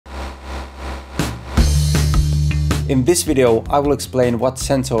In this video, I will explain what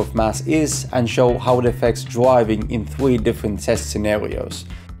center of mass is and show how it affects driving in 3 different test scenarios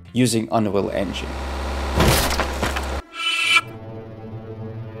using Unreal Engine.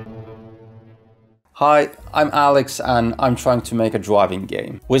 Hi, I'm Alex and I'm trying to make a driving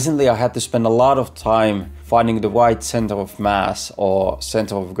game. Recently I had to spend a lot of time finding the right center of mass or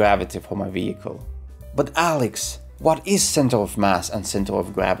center of gravity for my vehicle. But Alex, what is center of mass and center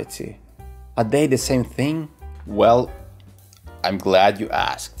of gravity? Are they the same thing? Well, I'm glad you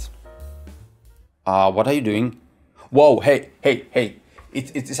asked. What are you doing? Whoa, hey.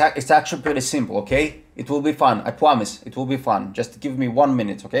 It's actually pretty simple, okay? It will be fun, I promise, it will be fun. Just give me 1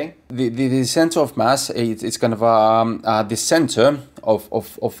 minute, okay? The center of mass, it's kind of the center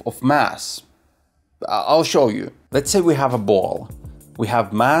of mass. I'll show you. Let's say we have a ball. We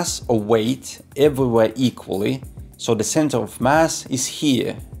have mass or weight everywhere equally. So the center of mass is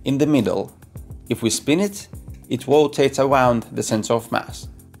here, in the middle. If we spin it, it rotates around the center of mass.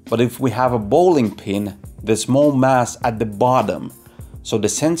 But if we have a bowling pin, there's more mass at the bottom. So the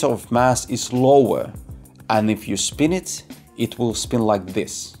center of mass is lower. And if you spin it, it will spin like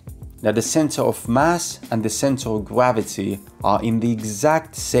this. Now the center of mass and the center of gravity are in the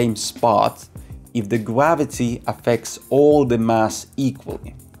exact same spot if the gravity affects all the mass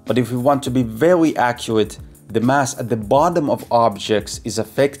equally. But if we want to be very accurate, the mass at the bottom of objects is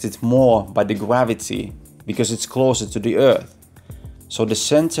affected more by the gravity because it's closer to the Earth. So the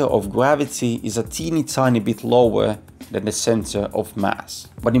center of gravity is a teeny tiny bit lower than the center of mass.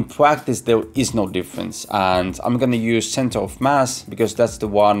 But in practice there is no difference, and I'm gonna use center of mass because that's the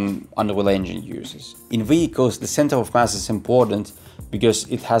one Unreal Engine uses. In vehicles, the center of mass is important because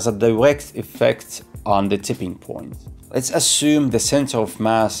it has a direct effect on the tipping point. Let's assume the center of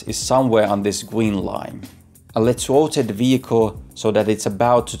mass is somewhere on this green line. And let's rotate the vehicle so that it's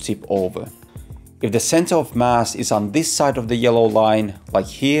about to tip over. If the center of mass is on this side of the yellow line, like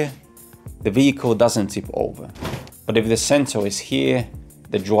here, the vehicle doesn't tip over. But if the center is here,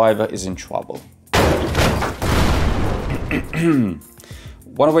 the driver is in trouble.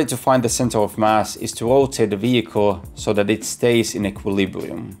 One way to find the center of mass is to rotate the vehicle so that it stays in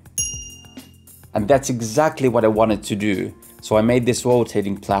equilibrium. And that's exactly what I wanted to do, so I made this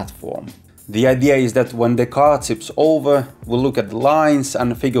rotating platform. The idea is that when the car tips over, we'll look at the lines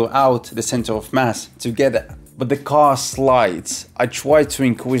and figure out the center of mass together. But the car slides. I tried to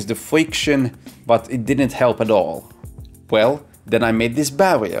increase the friction, but it didn't help at all. Well, then I made this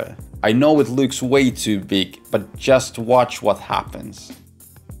barrier. I know it looks way too big, but just watch what happens.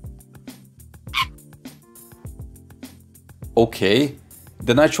 Okay,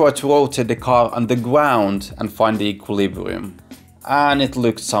 then I tried to rotate the car on the ground and find the equilibrium. And it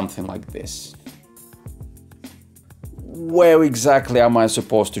looked something like this. Where exactly am I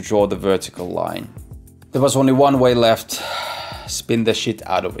supposed to draw the vertical line? There was only one way left: spin the shit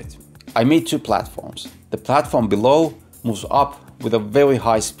out of it. I made 2 platforms. The platform below moves up with a very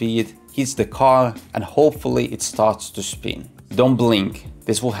high speed, hits the car, and hopefully it starts to spin. Don't blink,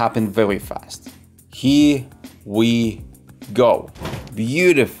 this will happen very fast. Here we go.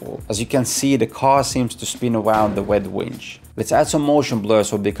 Beautiful. As you can see, the car seems to spin around the red winch. Let's add some motion blur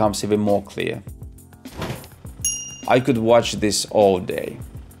so it becomes even more clear. I could watch this all day.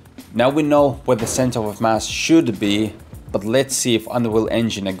 Now we know where the center of mass should be, but let's see if Unreal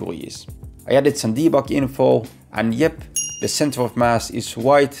Engine agrees. I added some debug info, and yep, the center of mass is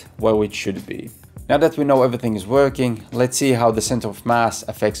right where it should be. Now that we know everything is working, let's see how the center of mass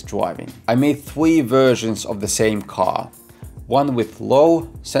affects driving. I made 3 versions of the same car. One with low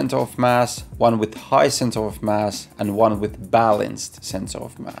center of mass, one with high center of mass, and one with balanced center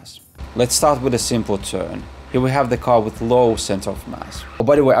of mass. Let's start with a simple turn. Here we have the car with low center of mass. Oh,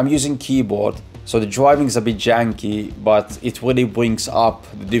 by the way, I'm using keyboard, so the driving is a bit janky, but it really brings up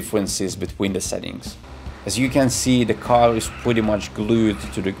the differences between the settings. As you can see, the car is pretty much glued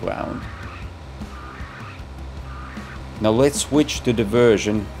to the ground. Now let's switch to the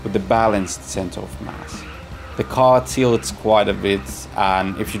version with the balanced center of mass. The car tilts quite a bit,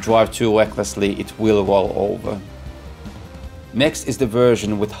 and if you drive too recklessly, it will roll over. Next is the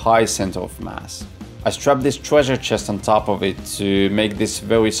version with high center of mass. I strapped this treasure chest on top of it to make this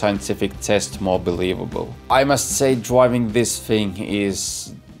very scientific test more believable. I must say, driving this thing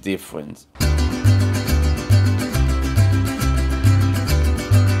is different.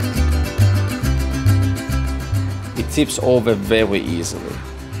 It tips over very easily.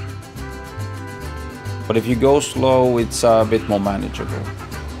 But if you go slow, it's a bit more manageable.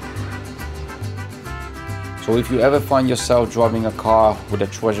 So if you ever find yourself driving a car with a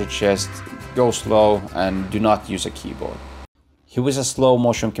treasure chest, go slow and do not use a keyboard. Here is a slow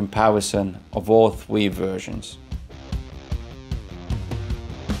motion comparison of all 3 versions.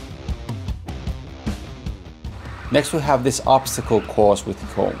 Next we have this obstacle course with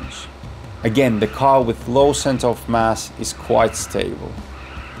cones. Again, the car with low center of mass is quite stable.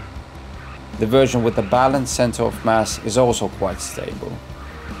 The version with the balanced center of mass is also quite stable.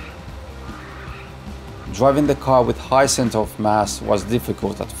 Driving the car with high center of mass was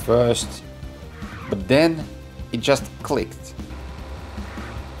difficult at first, but then it just clicked.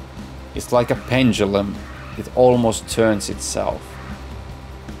 It's like a pendulum, it almost turns itself.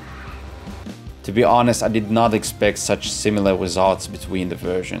 To be honest, I did not expect such similar results between the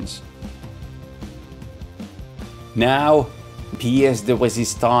versions. Now, pièce de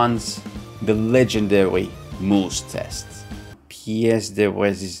résistance, the legendary moose test. Pièce de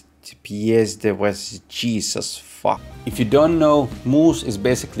résistance, Jesus fuck. If you don't know, moose is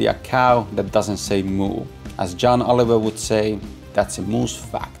basically a cow that doesn't say moo. As John Oliver would say, that's a moose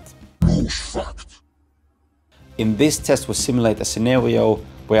fact. Moose fact. In this test we simulate a scenario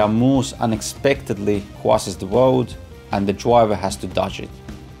where a moose unexpectedly crosses the road and the driver has to dodge it.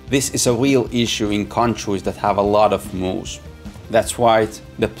 This is a real issue in countries that have a lot of moose. That's right,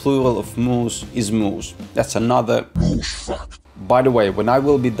 the plural of moose is moose. That's another moose fact. By the way, when I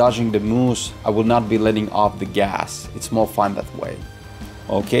will be dodging the moose, I will not be letting off the gas. It's more fun that way.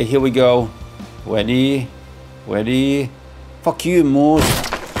 Okay, here we go. Ready? Ready? Fuck you, moose.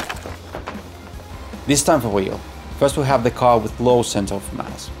 This time for real. First we have the car with low center of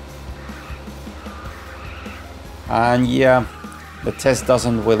mass. And yeah, the test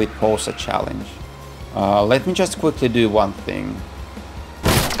doesn't really pose a challenge. Let me just quickly do one thing.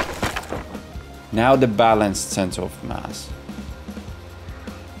 Now the balanced center of mass.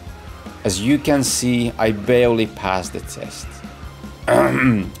 As you can see, I barely passed the test.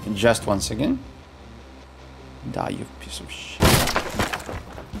 Just once again. Die, you piece of shit.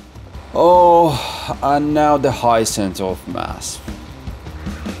 Oh, and now the high center of mass.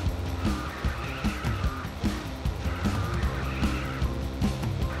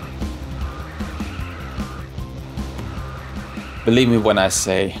 Believe me when I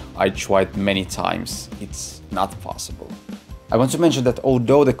say I tried many times, it's not possible. I want to mention that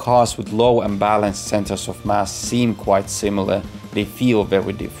although the cars with low and balanced centers of mass seem quite similar, they feel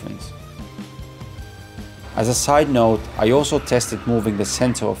very different. As a side note, I also tested moving the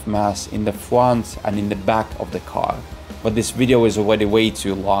center of mass in the front and in the back of the car, but this video is already way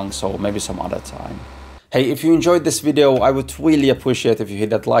too long, so maybe some other time. Hey, if you enjoyed this video, I would really appreciate if you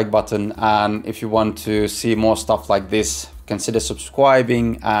hit that like button, and if you want to see more stuff like this, consider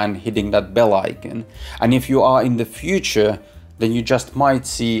subscribing and hitting that bell icon. And if you are in the future, then you just might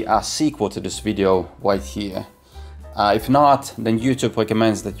see a sequel to this video right here. If not, then YouTube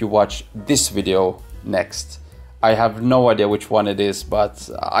recommends that you watch this video next. I have no idea which one it is, but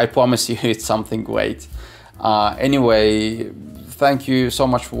I promise you it's something great. Anyway, thank you so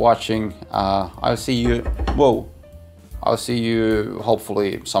much for watching. I'll see you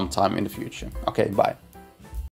hopefully sometime in the future. Okay, bye.